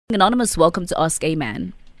Anonymous, welcome to Ask a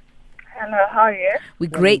Man. Hello, how are you? We're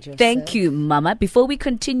great, thank you, Mama. Before we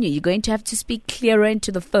continue, you're going to have to speak clearer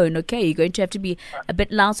into the phone, okay? You're going to have to be a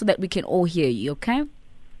bit loud so that we can all hear you, okay?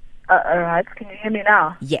 All right, can you hear me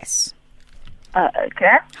now? Yes.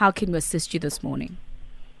 Okay. How can we assist you this morning?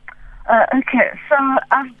 Okay, so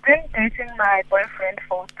I've been dating my boyfriend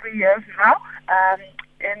for 3 years now.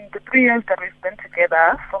 In the 3 years that we've been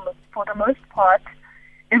together, for the most part,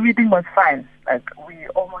 everything was fine. Like, we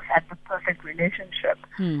almost had the perfect relationship.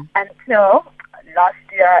 Until last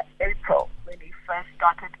year, April, when he first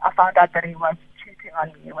started, I found out that he was cheating on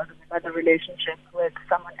me. He was in another relationship with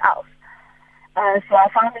someone else. So I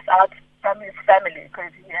found this out from his family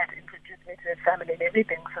because he had introduced me to his family and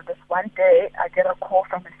everything. So this one day, I get a call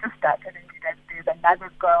from his sister telling me that there's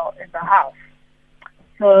another girl in the house.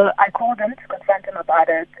 So I called him to confront him about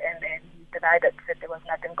it, and then he denied it, said there was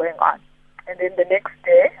nothing going on. And then the next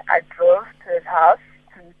day, I drove to his house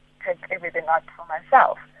to check everything out for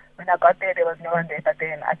myself. When I got there was no one there, but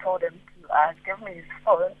then I told him to give me his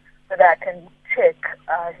phone so that I can check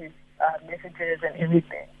his messages and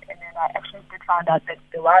everything. And then I actually did find out that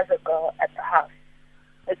there was a girl at the house.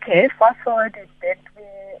 Okay, fast forward, he begged me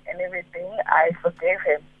and everything. I forgave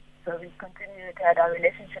him. So we continued to have our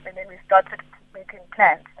relationship, and then we started making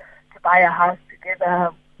plans to buy a house together.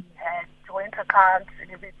 We had joint accounts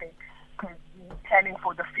and everything because we were planning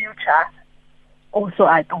for the future. Also,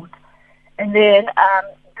 I thought. And then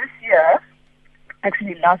this year,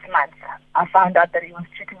 actually last month, I found out that he was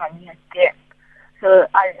cheating on me again. So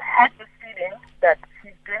I had this feeling that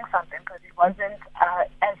he's doing something because he wasn't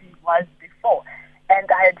as he was before. And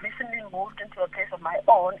I had recently moved into a place of my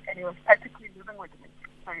own, and he was practically living with me.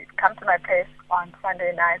 So he'd come to my place on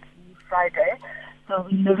Sunday night, Friday. So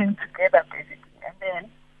we're living together, basically. And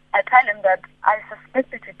then I tell him that I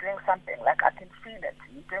suspect that you're doing something. Like, I can feel it.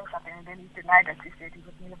 You're doing something. And then he denied it. He said he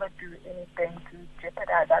would never do anything to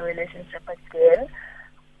jeopardize our relationship again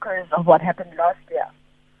because of what happened last year.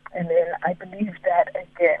 And then I believed that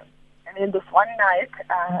again. And then this one night,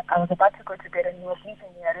 I was about to go to bed, and he was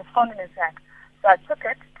sleeping. He had his phone in his hand. So I took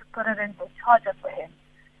it to put it in the charger for him.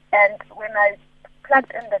 And when I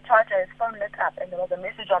plugged in the charger, his phone lit up, and there was a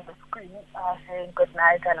message on the screen saying, "Good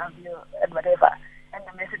night, I love you," and whatever. And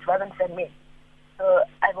the message wasn't from me. So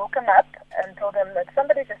I woke him up and told him that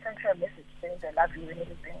somebody just sent you a message saying they love you and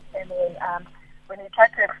everything. And then when he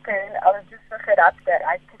tried to explain, I was just so fed up that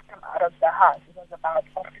I kicked him out of the house. It was about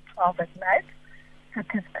after 12 at night.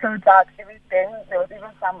 Took his clothes out, everything. There was even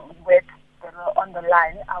some wet that were on the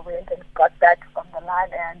line. I went and got that from the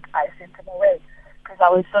line, and I sent him away because I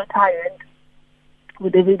was so tired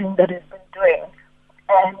with everything that he's been doing.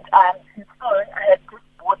 And his phone, I had just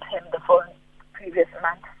bought him the phone previous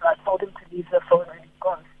month, so I told him to leave the phone when he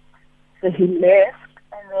goes. So he left,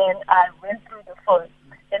 and then I went through the phone.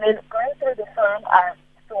 And then going through the phone, I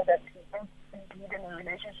saw that he was indeed in a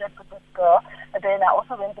relationship with this girl. But then I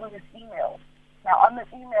also went through his emails. Now, on the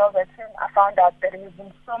email that's in, I found out that he's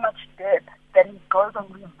in so much debt that he goes and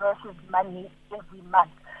reverses money every month.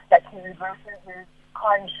 Like, he reverses his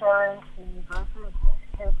car insurance, he reverses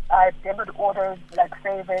his debit orders, like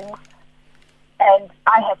savings. And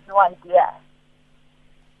I had no idea.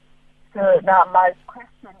 So now my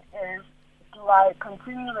question is, do I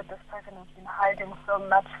continue with this person who's been hiding so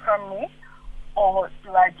much from me, or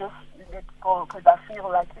do I just let go? Because I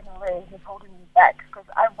feel like, in a way, he's holding me back. Because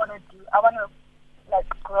I want to like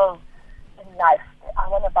grow in life. I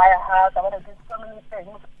want to buy a house. I want to do so many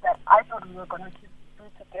things that I thought we were going to do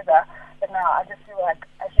together. But now I just feel like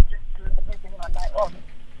I should just do everything on my own.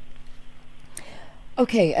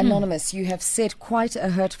 Okay, Anonymous, you have said quite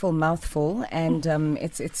a hurtful mouthful, and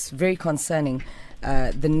it's very concerning,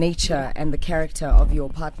 the nature and the character of your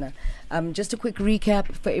partner. Just a quick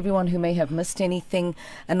recap for everyone who may have missed anything.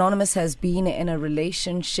 Anonymous has been in a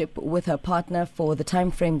relationship with her partner for the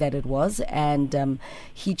time frame that it was, and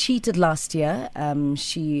he cheated last year.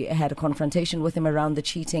 She had a confrontation with him around the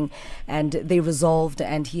cheating, and they resolved,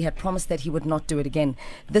 and he had promised that he would not do it again.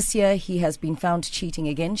 This year, he has been found cheating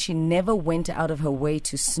again. She never went out of her way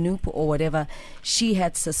to snoop or whatever. She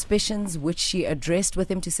had suspicions, which she addressed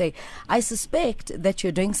with him to say, "I suspect that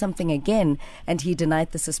you're doing something again," and he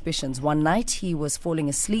denied the suspicions. One night he was falling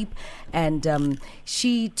asleep, and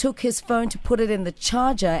she took his phone to put it in the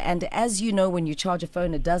charger, and as you know, when you charge a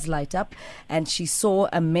phone, it does light up, and she saw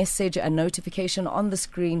a message, a notification on the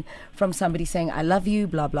screen from somebody saying, "I love you,"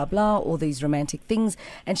 blah blah blah, all these romantic things.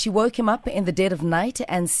 And she woke him up in the dead of night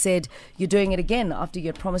and said, "You're doing it again," after you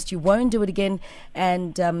had promised you won't do it again.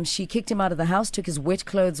 And she kicked him out of the house, took his wet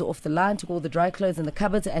clothes off the line, took all the dry clothes in the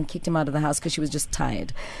cupboards, and kicked him out of the house because she was just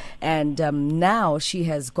tired. And now she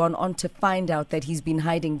has gone on on to find out that he's been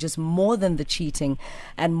hiding just more than the cheating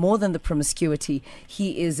and more than the promiscuity.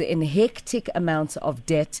 He is in hectic amounts of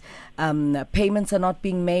debt. Payments are not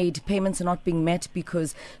being made. Payments are not being met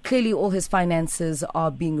because clearly all his finances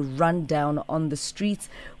are being run down on the streets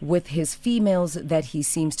with his females that he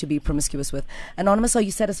seems to be promiscuous with. Anonymous, are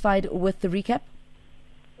you satisfied with the recap?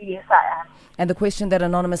 Yes, I am. And the question that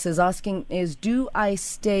Anonymous is asking is, do I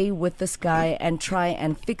stay with this guy and try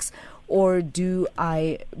and fix, or do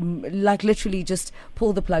I literally just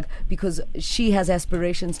pull the plug? Because she has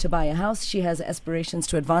aspirations to buy a house, she has aspirations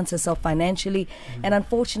to advance herself financially, and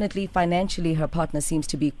unfortunately financially her partner seems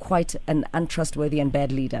to be quite an untrustworthy and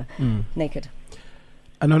bad leader. Naked.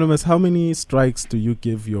 Anonymous, how many strikes do you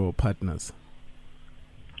give your partners?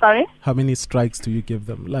 Sorry? How many strikes do you give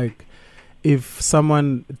them? Like, if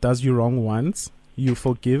someone does you wrong once, you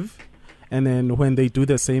forgive, and then when they do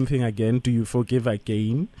the same thing again, do you forgive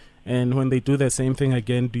again? And when they do the same thing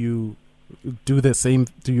again, do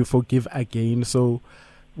you forgive again? So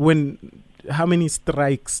how many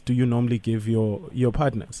strikes do you normally give your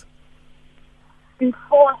partners?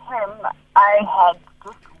 Before him, I had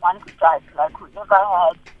just one strike. Like, whoever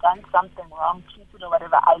had done something wrong, cheated or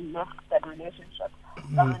whatever, I left that relationship.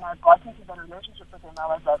 So when I got into the relationship with him, I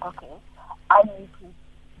was like, okay, I need to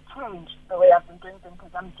change the way I've been doing things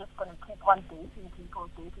because I'm just going to keep on dating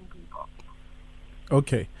people.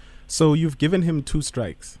 Okay. So you've given him 2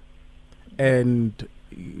 strikes and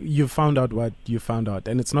you found out what you found out.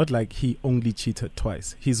 And it's not like he only cheated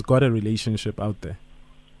twice. He's got a relationship out there.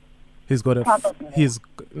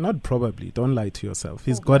 Not probably, don't lie to yourself.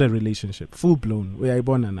 He's got a relationship, full blown. We are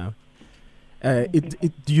born now.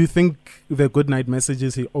 Do you think the good night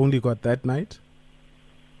messages he only got that night?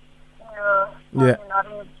 Yeah.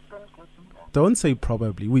 Don't say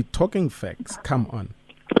probably. We're talking facts. Come on.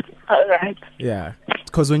 All right. Yeah.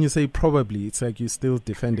 Because when you say probably, it's like you're still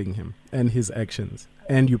defending him and his actions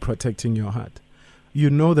and you're protecting your heart. You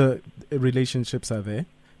know the relationships are there.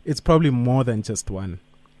 It's probably more than just one.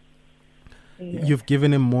 Yeah. You've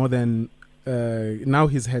given him more than... now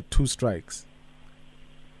he's had 2 strikes.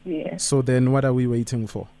 Yeah. So then what are we waiting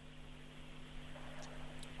for?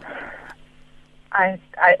 I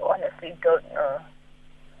honestly don't know.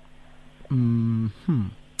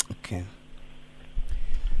 Okay.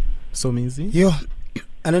 So Mizi? Yo,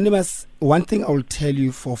 Anonymous, one thing I will tell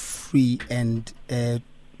you for free and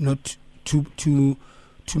not to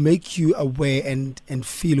make you aware and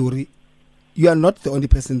feel you are not the only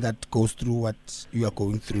person that goes through what you are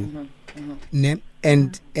going through.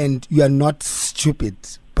 And you are not stupid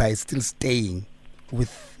by still staying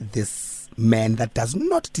with this man that does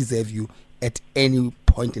not deserve you at any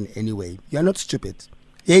point in any way. You are not stupid.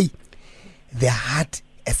 Hey, the heart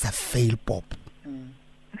is a fail pop.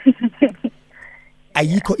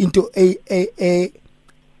 Ayiko into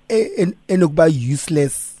a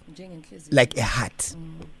useless like a heart.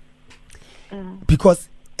 Because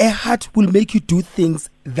a heart will make you do things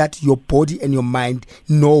that your body and your mind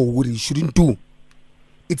know what you shouldn't do.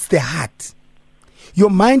 It's the heart. Your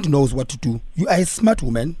mind knows what to do. You are a smart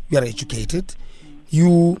woman. You are educated.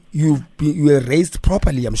 You were raised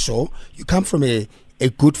properly, I'm sure. You come from a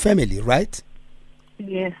good family, right?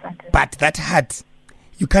 Yes, I do. But that heart,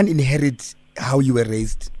 you can't inherit how you were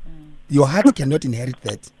raised. Your heart cannot inherit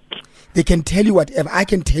that. They can tell you whatever. I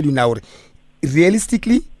can tell you now,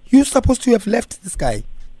 realistically, you're supposed to have left this guy.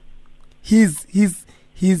 He's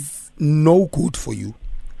no good for you.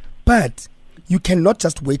 But you cannot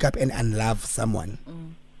just wake up and unlove someone.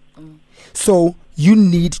 So you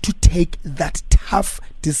need to take that tough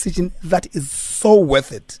decision that is so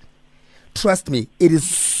worth it. Trust me, it is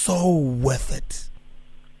so worth it.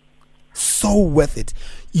 So worth it.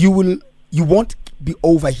 You won't be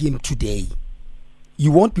over him today.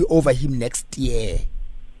 You won't be over him next year.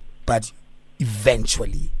 But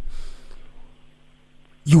eventually,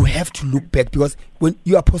 you have to look back, because when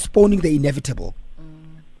you are postponing the inevitable,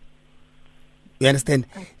 you understand?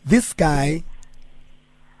 This guy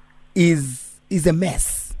is a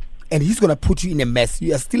mess, and he's gonna put you in a mess.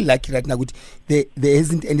 You are still lucky right now. There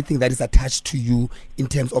isn't anything that is attached to you in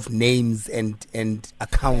terms of names and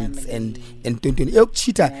accounts. Family, and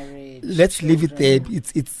cheater. marriage, Let's leave it there.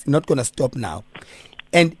 It's not gonna stop now.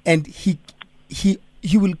 And he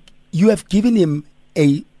will. You have given him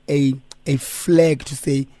a flag to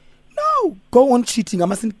say, no, go on cheating. I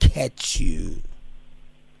mustn't catch you.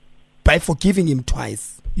 By forgiving him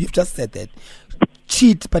twice, you've just said that.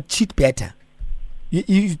 Cheat, but cheat better.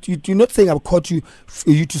 You're not saying I've caught you for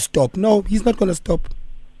you to stop. No, he's not going to stop.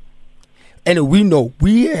 And we know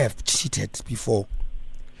we have cheated before.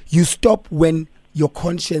 You stop when your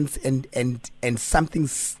conscience and something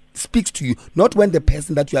speaks to you, not when the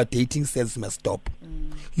person that you are dating says you must stop.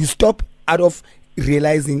 You stop out of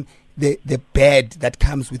realizing the bad that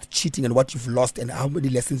comes with cheating and what you've lost and how many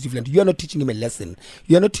lessons you've learned. You are not teaching him a lesson.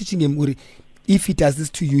 You are not teaching him, Uri, if he does this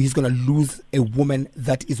to you, he's going to lose a woman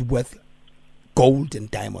that is worth gold and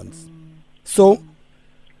diamonds. So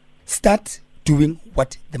start doing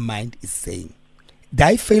what the mind is saying.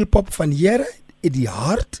 Die fail pop van here in the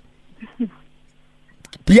heart.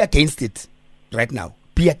 Be against it right now.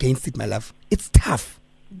 Be against it, my love. It's tough.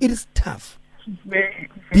 It is tough.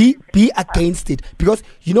 Be against it, because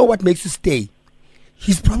you know what makes you stay.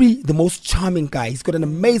 He's probably the most charming guy. He's got an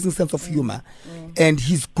amazing sense of humor, and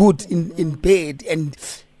he's good in bed. And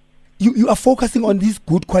you are focusing on these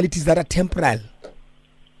good qualities that are temporal.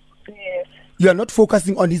 Yes. You are not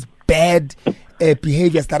focusing on his bad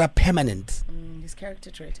behaviors that are permanent. His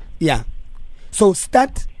character trait. Yeah. So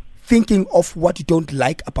start thinking of what you don't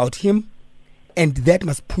like about him, and that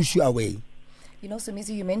must push you away. You know,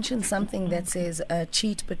 Somizi, you mentioned something that says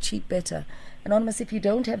cheat but cheat better. Anonymous, if you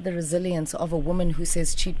don't have the resilience of a woman who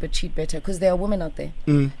says cheat but cheat better, because there are women out there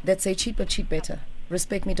that say cheat but cheat better.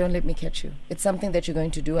 Respect me, don't let me catch you. It's something that you're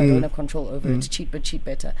going to do. I don't have control over it. Cheat but cheat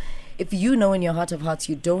better. If you know in your heart of hearts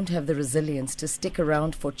you don't have the resilience to stick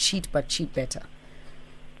around for cheat but cheat better,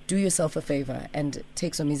 do yourself a favor and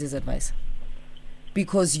take Somizi's advice.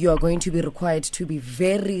 Because you are going to be required to be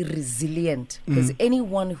very resilient. Because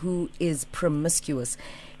anyone who is promiscuous,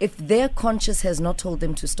 if their conscience has not told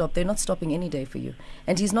them to stop, they're not stopping any day for you.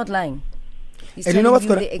 And he's not lying. He's And telling you know what's you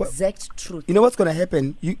gonna- the exact truth. You know what's going to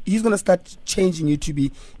happen? He's going to start changing you to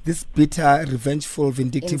be this bitter, revengeful,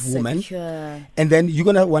 vindictive woman. Insecure. And then you're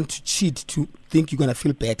going to want to cheat to think you're going to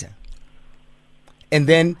feel better. And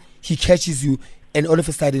then he catches you, and all of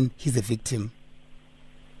a sudden, he's a victim.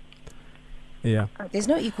 Yeah. There's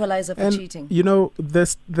no equalizer for And cheating. you know,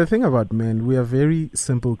 the thing about men, we are very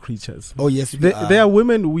simple creatures. Oh, yes, we There, are. there are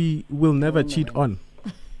women we will never no, cheat no. on.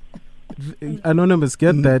 Anonymous,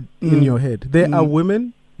 get that in your head. There are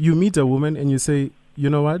women, you meet a woman and you say,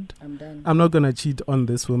 you know what? I'm done. I'm not going to cheat on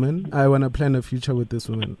this woman. I want to plan a future with this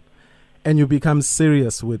woman. And you become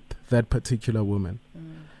serious with that particular woman.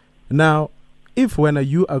 Now, if when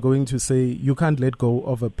you are going to say you can't let go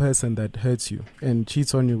of a person that hurts you and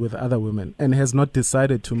cheats on you with other women and has not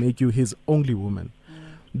decided to make you his only woman,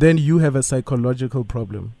 then you have a psychological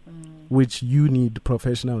problem which you need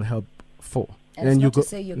professional help for. And it's you not to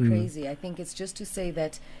say you're crazy. I think it's just to say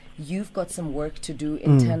that you've got some work to do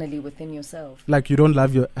internally within yourself. Like you don't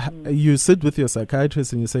love you sit with your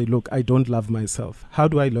psychiatrist and you say, look, I don't love myself. How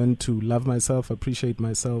do I learn to love myself, appreciate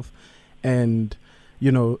myself, and,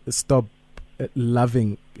 stop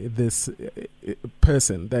loving this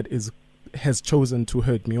person that has chosen to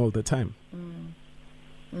hurt me all the time?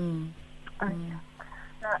 I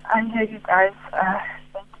hear you guys.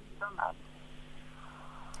 Thank you so much.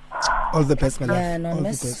 All the best, my love. Yeah, All the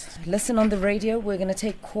Anonymous. best. Listen on the radio. We're going to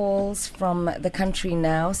take calls from the country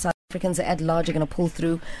now. South Africans at large are going to pull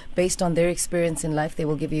through based on their experience in life. They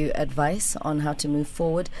will give you advice on how to move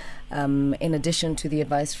forward. In addition to the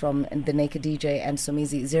advice from the Naked DJ and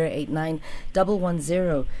Somizi.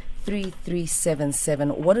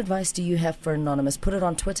 089-110-3377. What advice do you have for Anonymous? Put it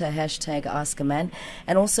on Twitter, #AskAman.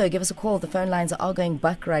 And also give us a call. The phone lines are going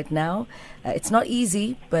buck right now. It's not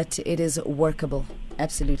easy, but it is workable.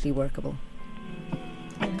 Absolutely workable.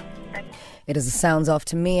 It is the sounds of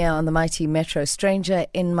Tamia on the mighty Metro. Stranger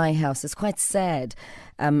in my house. It's quite sad,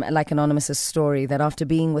 like Anonymous's story, that after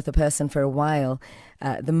being with a person for a while,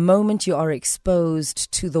 the moment you are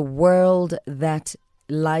exposed to the world that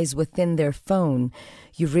lies within their phone,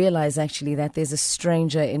 you realize actually that there's a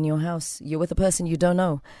stranger in your house. You're with a person you don't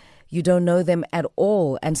know. You don't know them at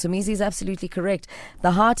all. And Somizi is absolutely correct.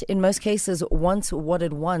 The heart, in most cases, wants what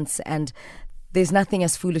it wants, and there's nothing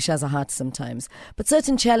as foolish as a heart sometimes. But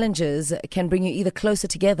certain challenges can bring you either closer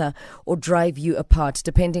together or drive you apart,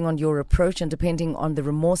 depending on your approach and depending on the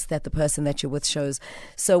remorse that the person that you're with shows.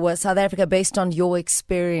 So, South Africa, based on your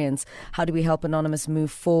experience, how do we help Anonymous move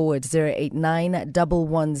forward?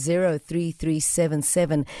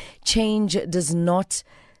 089-110-3377. Change does not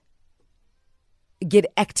get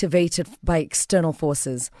activated by external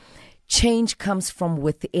forces. Change comes from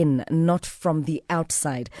within, not from the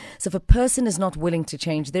outside. So if a person is not willing to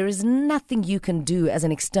change, there is nothing you can do as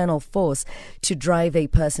an external force to drive a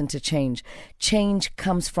person to change. Change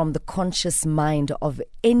comes from the conscious mind of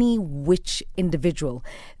any which individual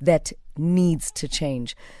that needs to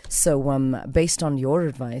change. So based on your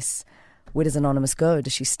advice, where does Anonymous go?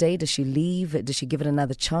 Does she stay? Does she leave? Does she give it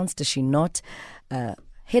another chance? Does she not?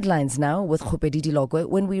 Headlines now with Khupedi Dilogwe.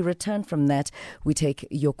 When we return from that, we take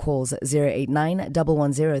your calls 089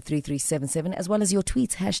 110 3377 as well as your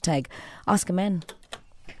tweets, hashtag Ask a Man.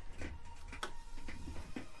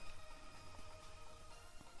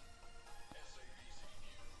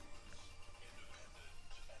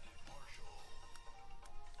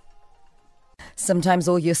 Sometimes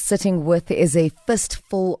all you're sitting with is a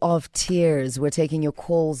fistful of tears. We're taking your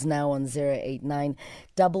calls now on 089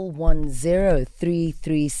 110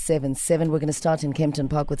 3377. We're going to start in Kempton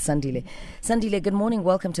Park with Sandile. Sandile, good morning.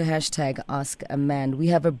 Welcome to hashtag Ask a Man. We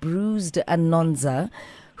have a bruised Anonza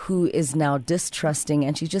who is now distrusting,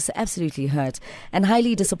 and she's just absolutely hurt and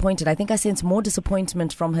highly disappointed. I think I sense more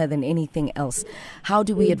disappointment from her than anything else. How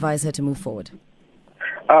do we advise her to move forward?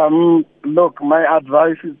 Look, my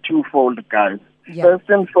advice is twofold, guys. Yeah. First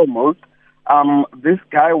and foremost, this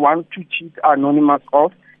guy wants to cheat Anonymous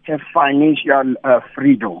off her financial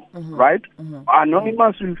freedom, right?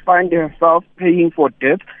 Anonymous will find herself paying for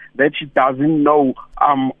debt that she doesn't know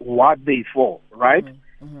what they for, right?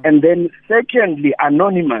 And then secondly,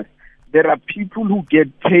 Anonymous, there are people who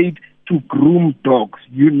get paid to groom dogs.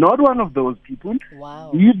 You're not one of those people.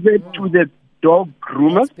 Wow. Leave that to the dog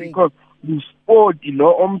groomers because you sport the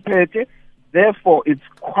law on pete. Therefore, it's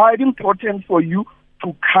quite important for you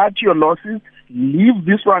to cut your losses. Leave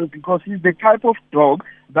this one because he's the type of dog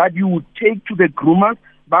that you would take to the groomers,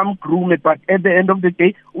 bam groom it, but at the end of the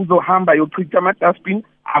day, uzohamba yochitha amatasbin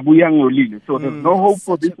abuya ngolile. So there's no hope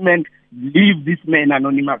for this man. Leave this man,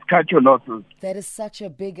 Anonymous. Cut your losses. That is such a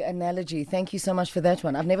big analogy. Thank you so much for that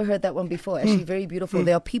one. I've never heard that one before. Actually, very beautiful.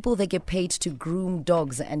 There are people that get paid to groom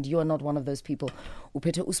dogs, and you are not one of those people.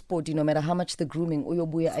 Upete uspoti, no matter how much the grooming,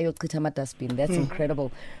 uyobuya ayochitha amatasbin. That's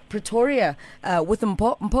incredible. Pretoria, with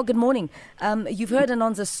Mpo. Mpo, good morning. You've heard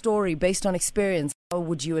Anonza's story based on experience. How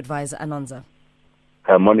would you advise Anonza?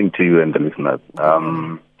 Morning to you and the listeners.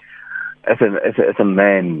 As a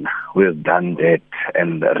man who has done that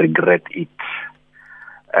and regret it,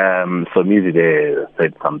 Somizi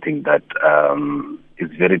said something that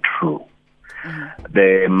is very true.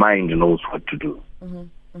 The mind knows what to do.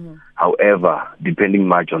 However, depending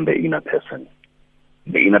much on the inner person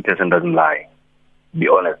doesn't lie. Be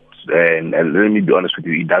honest, and let me be honest with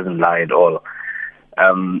you, it doesn't lie at all.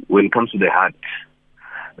 When it comes to the heart,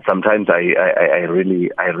 sometimes I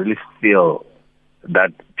really feel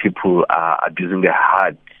that people are abusing their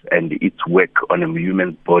heart and its work on a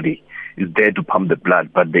human's body. Is there to pump the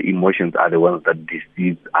blood, but the emotions are the ones that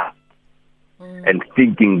deceive us. And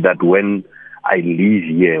thinking that when I leave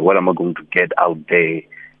here, what am I going to get out there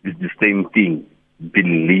is the same thing.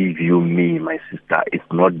 Believe you me, my sister, it's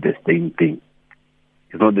not the same thing.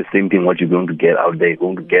 It's not the same thing what you're going to get out there. You're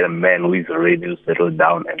going to get a man who is ready to settle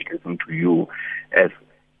down and listen to you as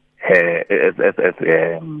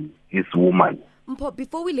his woman. Mpo,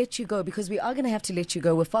 before we let you go, because we are going to have to let you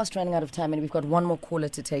go, we're fast running out of time and we've got one more caller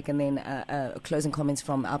to take and then closing comments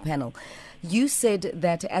from our panel. You said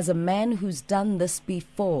that as a man who's done this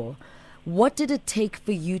before, what did it take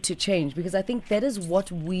for you to change? Because I think that is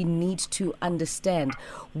what we need to understand.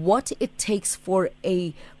 What it takes for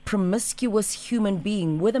a promiscuous human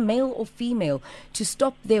being, whether male or female, to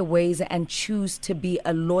stop their ways and choose to be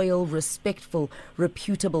a loyal, respectful,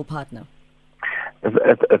 reputable partner.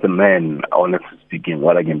 As a man, honestly speaking,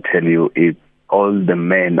 what I can tell you is all the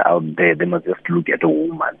men out there, they must just look at a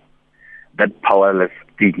woman. That powerless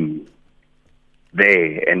thing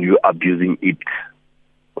there, and you abusing it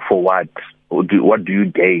for what? What do you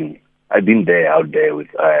gain? I've been out there with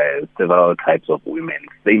several types of women.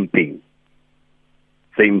 Same thing.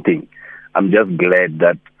 I'm just glad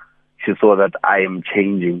that she saw that I am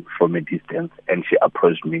changing from a distance, and she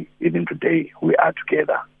approached me. Even today, we are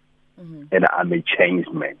together. And I'm a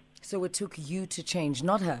changed man. So it took you to change,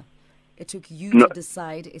 not her. It took you to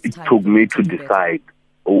decide it's time. It took me to decide.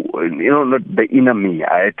 Not the inner me.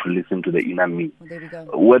 I had to listen to the inner me. Well, there we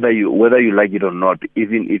go. Whether you like it or not,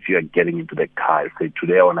 even if you are getting into the car, say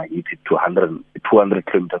today I want to hit it 200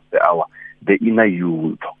 kilometers per hour, the inner you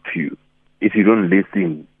will talk to you. If you don't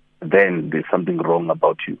listen, then there's something wrong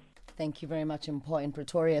about you. Thank you very much, Mpo in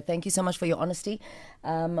Pretoria. Thank you so much for your honesty.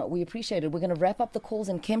 We appreciate it. We're going to wrap up the calls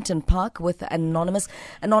in Kempton Park with Anonymous.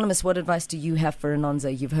 Anonymous, what advice do you have for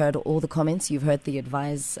Anonza? You've heard all the comments. You've heard the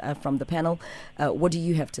advice from the panel. What do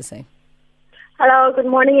you have to say? Hello. Good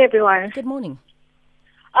morning, everyone. Good morning.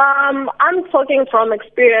 I'm talking from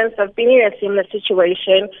experience. I've been in a similar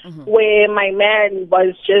situation where my man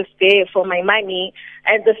was just there for my money.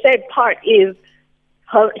 And the sad part is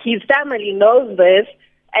his family knows this.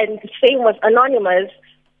 And same with Anonymous,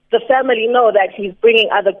 the family know that he's bringing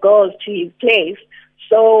other girls to his place.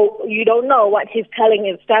 So you don't know what he's telling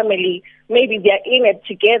his family. Maybe they're in it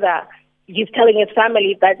together. He's telling his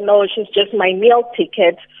family that, no, she's just my meal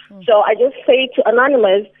ticket. So I just say to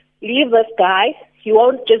Anonymous, leave this guy. He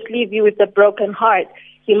won't just leave you with a broken heart.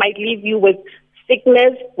 He might leave you with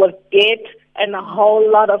sickness, with debt, and a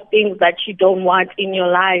whole lot of things that you don't want in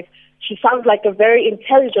your life. She sounds like a very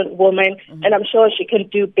intelligent woman, and I'm sure she can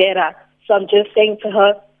do better. So I'm just saying to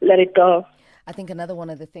her, let it go. I think another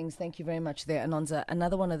one of the things, thank you very much there, Anonza,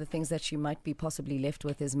 another one of the things that you might be possibly left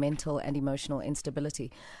with is mental and emotional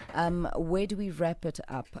instability. Where do we wrap it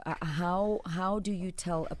up? How do you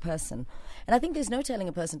tell a person? And I think there's no telling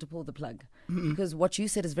a person to pull the plug, because what you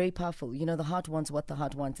said is very powerful. You know, the heart wants what the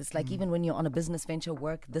heart wants. It's like even when you're on a business venture,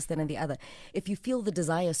 work, this, that, and the other. If you feel the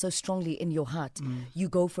desire so strongly in your heart, you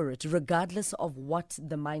go for it, regardless of what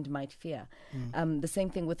the mind might fear. The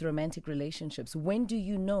same thing with romantic relationships. When do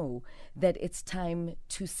you know that it's time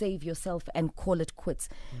to save yourself and call it quits?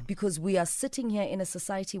 Because we are sitting here in a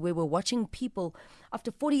society where we're watching people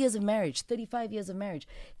after 40 years of marriage, 35 years of marriage,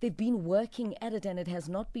 they've been working at it and it has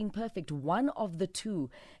not been perfect. One of the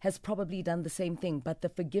two has probably done the same thing, but the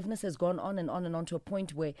forgiveness has gone on and on and on to a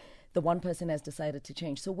point where the one person has decided to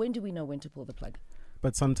change. So when do we know when to pull the plug?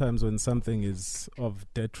 But sometimes when something is of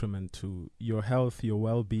detriment to your health, your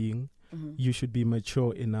well-being, you should be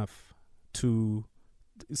mature enough to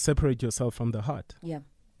separate yourself from the heart. Yeah.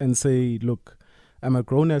 And say, look, I'm a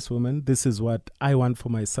grown-ass woman. This is what I want for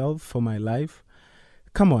myself, for my life.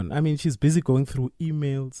 Come on. I mean, she's busy going through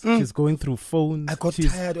emails. She's going through phones. I got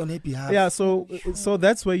tired on her behalf. Yeah, so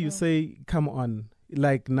that's where you say, come on.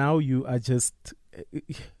 Like now you are just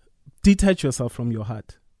detach yourself from your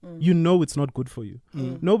heart. You know it's not good for you.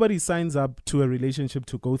 Nobody signs up to a relationship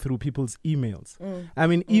to go through people's emails. I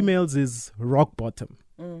mean, emails is rock bottom.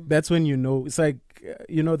 That's when you know. It's like,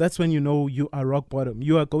 that's when you know you are rock bottom.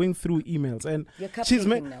 You are going through emails, and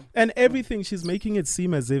and everything. She's making it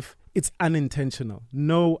seem as if it's unintentional.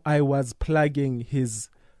 No, I was plugging his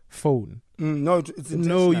phone. No, it's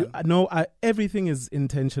intentional. Everything is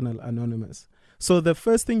intentional, Anonymous. So the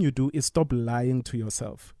first thing you do is stop lying to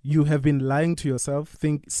yourself. You have been lying to yourself,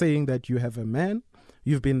 saying that you have a man.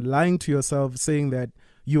 You've been lying to yourself, saying that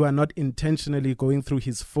you are not intentionally going through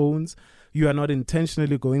his phones. You are not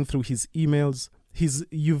intentionally going through his emails.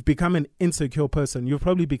 You've become an insecure person. You've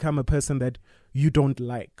probably become a person that you don't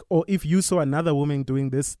like. Or if you saw another woman doing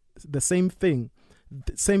this, the same things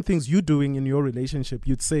you're doing in your relationship,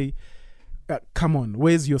 you'd say, come on,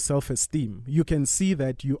 where's your self-esteem? You can see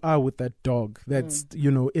that you are with that dog that's,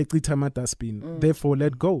 therefore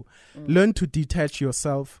let go. Learn to detach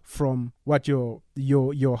yourself from what your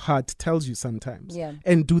heart tells you sometimes.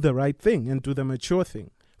 And do the right thing and do the mature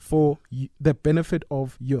thing for the benefit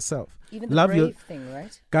of yourself. Even the brave thing,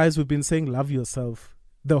 right? Guys, we've been saying love yourself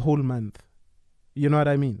the whole month. You know what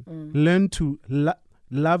I mean? Learn to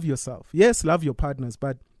love yourself. Yes, love your partners,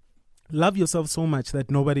 but love yourself so much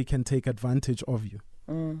that nobody can take advantage of you.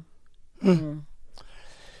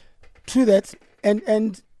 True that.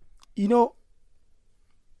 And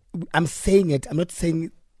I'm saying it. I'm not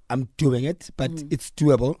saying I'm doing it, but it's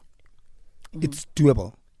doable. It's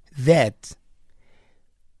doable. That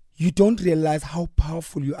you don't realize how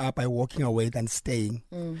powerful you are by walking away than staying.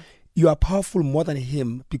 You are powerful more than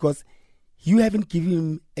him because you haven't given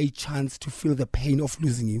him a chance to feel the pain of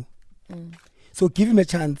losing you. So give him a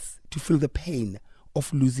chance to feel the pain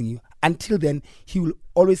of losing you. Until then, he will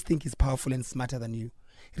always think he's powerful and smarter than you.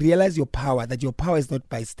 Realize your power, that your power is not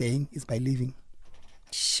by staying, it's by leaving.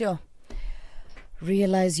 Sure.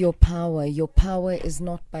 Realize your power. Your power is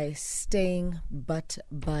not by staying, but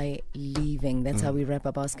by leaving. That's how we wrap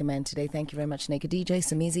up Ask a Man today. Thank you very much, Naked DJ,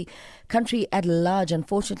 Samizi. Country at large.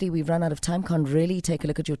 Unfortunately, we've run out of time. Can't really take a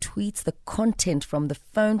look at your tweets. The content from the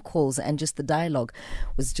phone calls and just the dialogue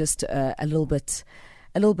was just a little bit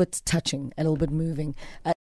touching, a little bit moving.